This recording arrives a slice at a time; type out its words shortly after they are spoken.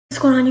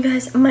going on, you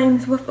guys? My name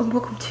is Wolf and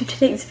welcome to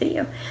today's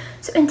video.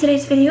 So in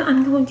today's video,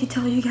 I'm going to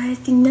tell you guys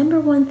the number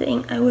one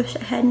thing I wish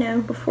I had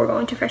known before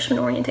going to freshman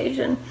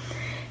orientation.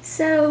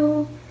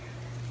 So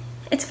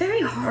it's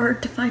very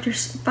hard to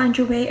find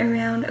your way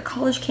around a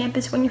college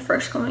campus when you're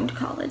first going to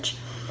college.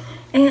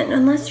 And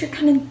unless you're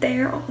kind of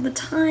there all the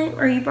time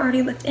or you've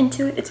already looked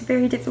into it, it's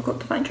very difficult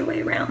to find your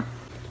way around.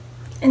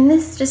 And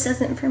this just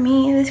isn't for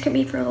me. This could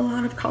be for a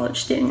lot of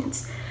college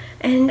students.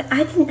 And I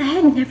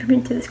had never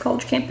been to this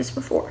college campus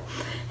before.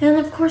 And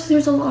of course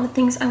there's a lot of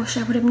things I wish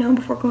I would have known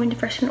before going to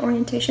freshman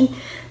orientation,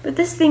 but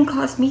this thing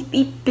caused me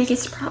the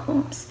biggest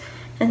problems.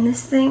 And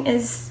this thing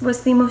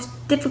was the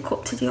most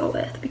difficult to deal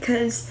with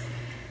because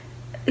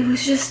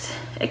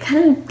it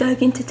kind of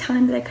dug into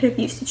time that I could have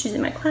used to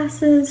choosing my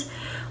classes,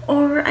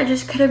 or I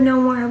just could have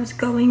known where I was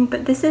going,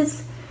 but this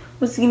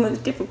was the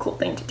most difficult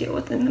thing to deal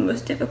with and the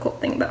most difficult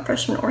thing about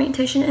freshman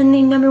orientation, and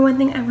the number one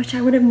thing I wish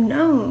I would have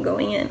known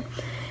going in.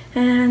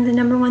 And the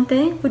number one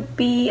thing would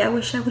be I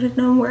wish I would have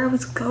known where I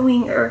was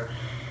going or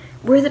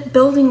where the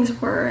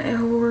buildings were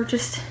or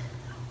just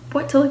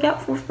what to look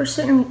out for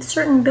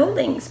certain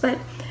buildings. But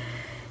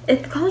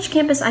at the college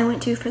campus I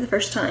went to for the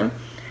first time,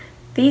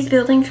 these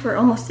buildings were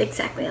almost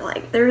exactly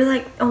alike. There were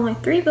like only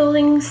 3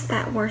 buildings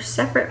that were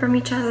separate from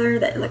each other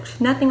that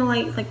looked nothing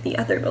alike like the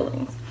other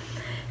buildings.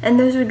 And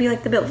those would be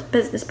like the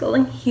business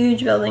building,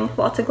 huge building,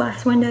 lots of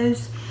glass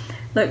windows,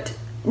 looked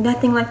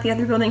nothing like the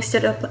other building,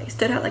 stood out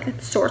like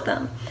a sore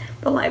thumb.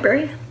 The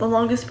library, the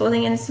longest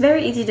building, and it's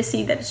very easy to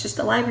see that it's just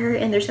a library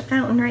and there's a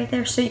fountain right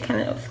there, so you kind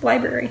of know it's the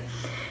library.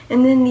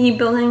 And then the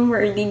building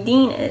where the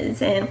dean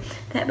is, and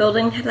that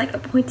building had like a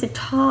pointed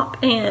top,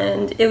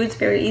 and it was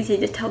very easy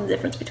to tell the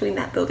difference between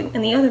that building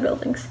and the other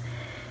buildings.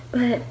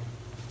 But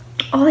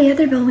all the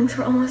other buildings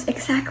were almost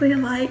exactly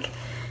alike.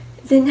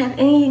 Didn't have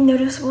any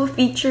noticeable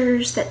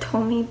features that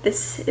told me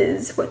this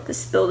is what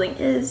this building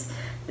is.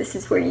 This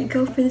is where you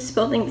go for this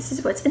building, this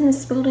is what's in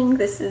this building,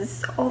 this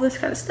is all this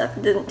kind of stuff.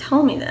 It didn't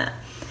tell me that.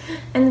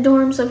 And the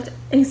dorms looked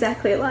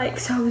exactly alike,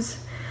 so I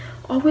was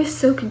always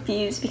so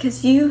confused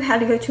because you had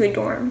to go to a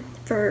dorm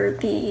for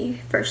the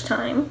first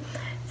time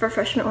for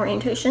freshman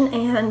orientation,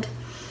 and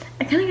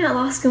I kind of got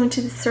lost going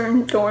to the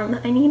certain dorm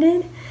that I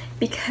needed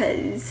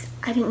because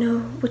I didn't know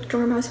which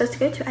dorm I was supposed to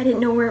go to. I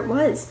didn't know where it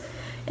was.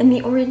 And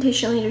the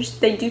orientation leaders,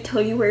 they do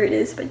tell you where it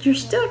is, but you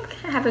still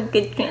have a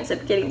good chance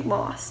of getting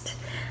lost.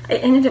 I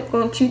ended up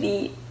going to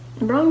the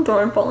wrong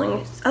dorm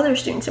following other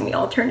students, and we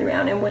all turned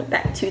around and went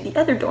back to the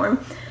other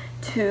dorm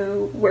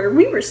to where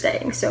we were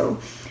staying. So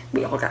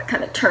we all got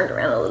kind of turned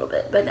around a little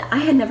bit. But I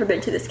had never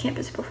been to this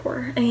campus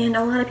before, and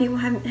a lot of people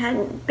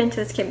hadn't been to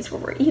this campus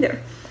before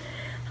either.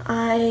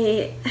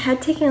 I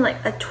had taken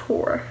like a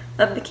tour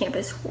of the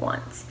campus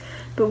once,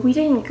 but we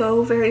didn't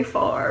go very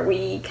far.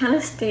 We kind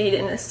of stayed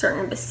in a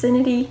certain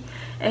vicinity,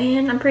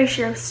 and I'm pretty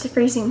sure I was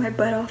freezing my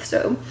butt off,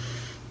 so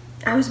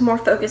I was more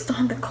focused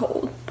on the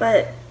cold.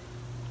 But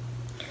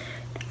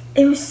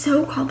it was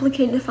so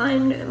complicated to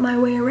find my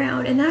way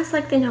around, and that's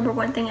like the number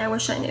one thing I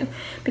wish I knew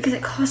because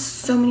it caused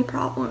so many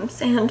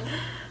problems. And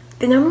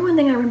the number one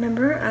thing I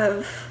remember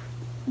of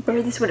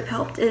where this would have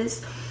helped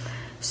is,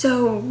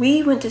 so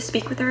we went to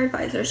speak with our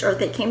advisors, or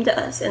they came to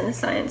us in the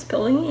science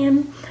building,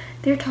 and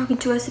they were talking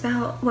to us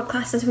about what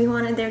classes we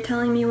wanted. They were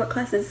telling me what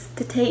classes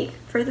to take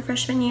for the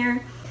freshman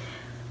year.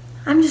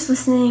 I'm just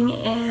listening,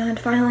 and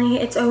finally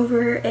it's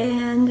over,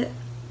 and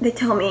they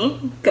tell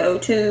me, go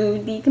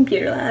to the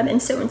computer lab in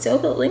so-and-so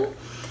building,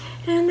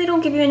 and they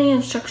don't give you any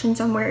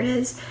instructions on where it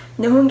is.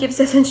 No one gives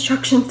us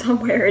instructions on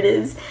where it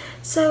is.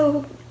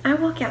 So I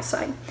walk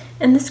outside,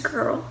 and this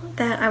girl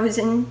that I was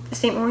in the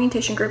same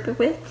orientation group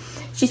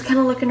with, she's kind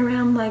of looking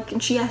around like,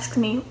 and she asks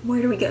me,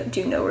 where do we go?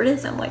 Do you know where it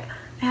is? I'm like,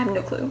 I have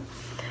no clue.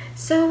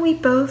 So we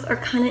both are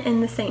kind of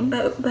in the same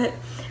boat, but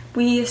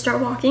we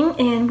start walking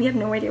and we have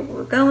no idea where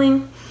we're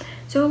going.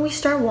 So we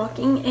start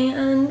walking,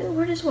 and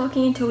we're just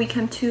walking until we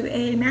come to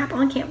a map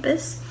on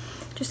campus,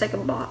 just like a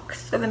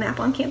box of a map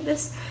on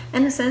campus,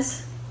 and it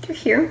says, through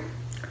here,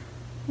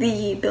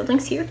 the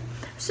building's here.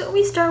 So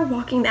we start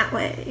walking that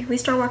way. We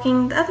start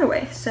walking the other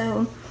way.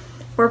 So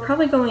we're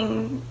probably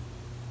going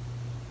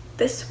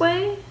this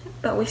way,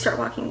 but we start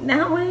walking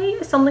that way,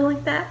 something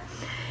like that.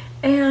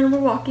 And we're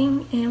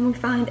walking, and we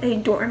find a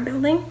dorm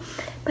building,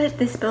 but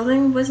this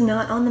building was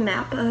not on the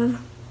map of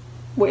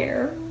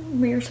where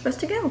we were supposed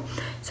to go.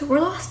 So we're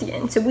lost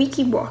again. So we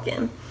keep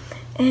walking,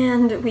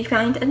 and we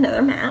find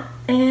another map,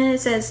 and it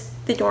says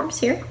the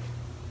dorm's here.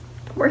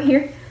 We're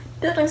here.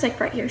 Building's like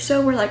right here.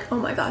 So we're like, oh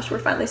my gosh, we're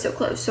finally so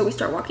close. So we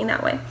start walking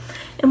that way,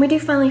 and we do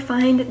finally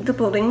find the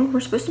building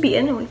we're supposed to be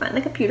in, and we find the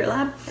computer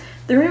lab.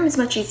 The room is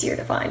much easier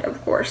to find, of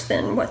course,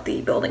 than what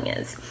the building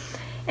is.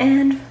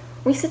 And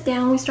we sit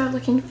down, we start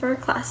looking for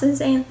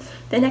classes, and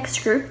the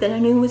next group that I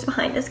knew was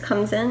behind us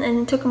comes in, and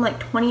it took them like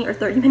 20 or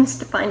 30 minutes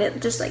to find it,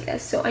 just like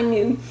us. So I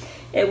knew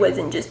it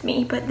wasn't just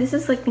me, but this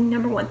is like the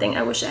number one thing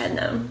I wish I had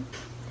known.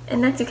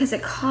 And that's because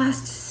it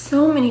caused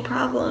so many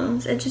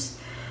problems. It just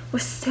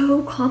was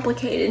so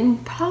complicated,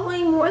 and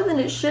probably more than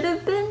it should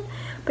have been,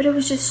 but it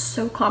was just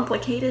so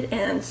complicated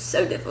and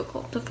so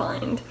difficult to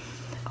find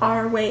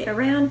our way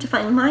around, to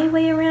find my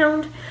way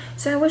around.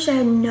 So I wish I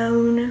had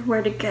known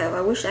where to go.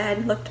 I wish I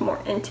had looked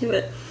more into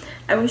it.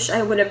 I wish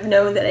I would have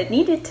known that I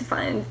needed to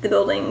find the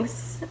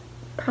buildings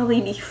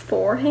probably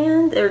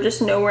beforehand, or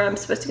just know where I'm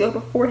supposed to go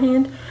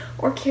beforehand,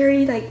 or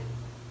carry like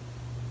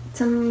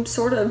some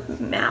sort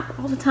of map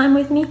all the time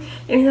with me,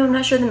 even though I'm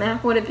not sure the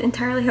map would have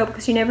entirely helped,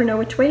 because you never know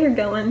which way you're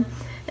going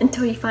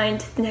until you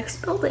find the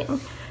next building,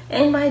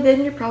 and by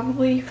then you're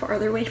probably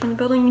farther away from the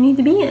building you need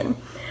to be in.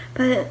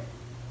 But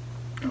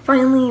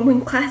finally,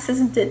 when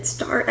classes did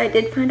start, I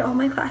did find all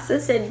my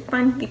classes. I did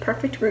find the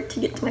perfect route to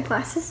get to my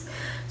classes,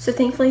 so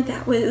thankfully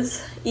that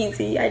was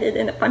easy. I did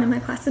end up finding my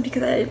classes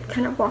because I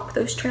kind of walked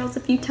those trails a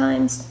few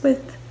times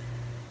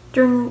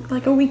during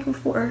like a week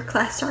before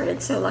class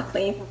started, so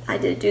luckily I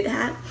did do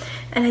that,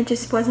 and I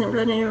just wasn't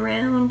running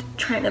around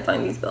trying to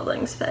find these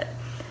buildings. But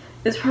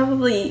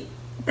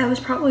that was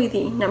probably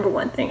the number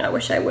one thing I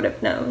wish I would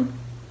have known,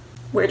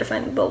 where to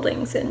find the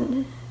buildings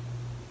and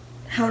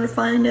how to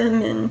find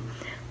them and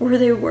where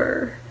they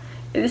were.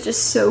 It was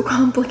just so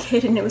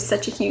complicated, and it was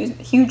such a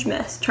huge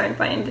mess trying to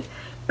find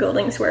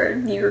buildings where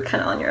you were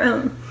kind of on your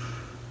own.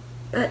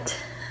 But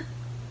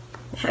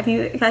have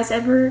you guys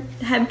ever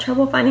had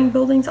trouble finding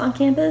buildings on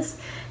campus?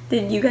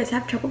 Did you guys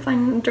have trouble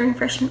finding them during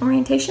freshman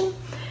orientation?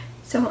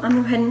 So I'm going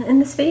to go ahead and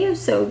end this video.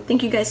 So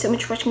thank you guys so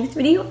much for watching this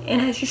video,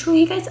 and as usual,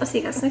 you guys, I'll see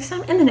you guys next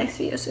time in the next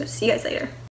video. So see you guys later.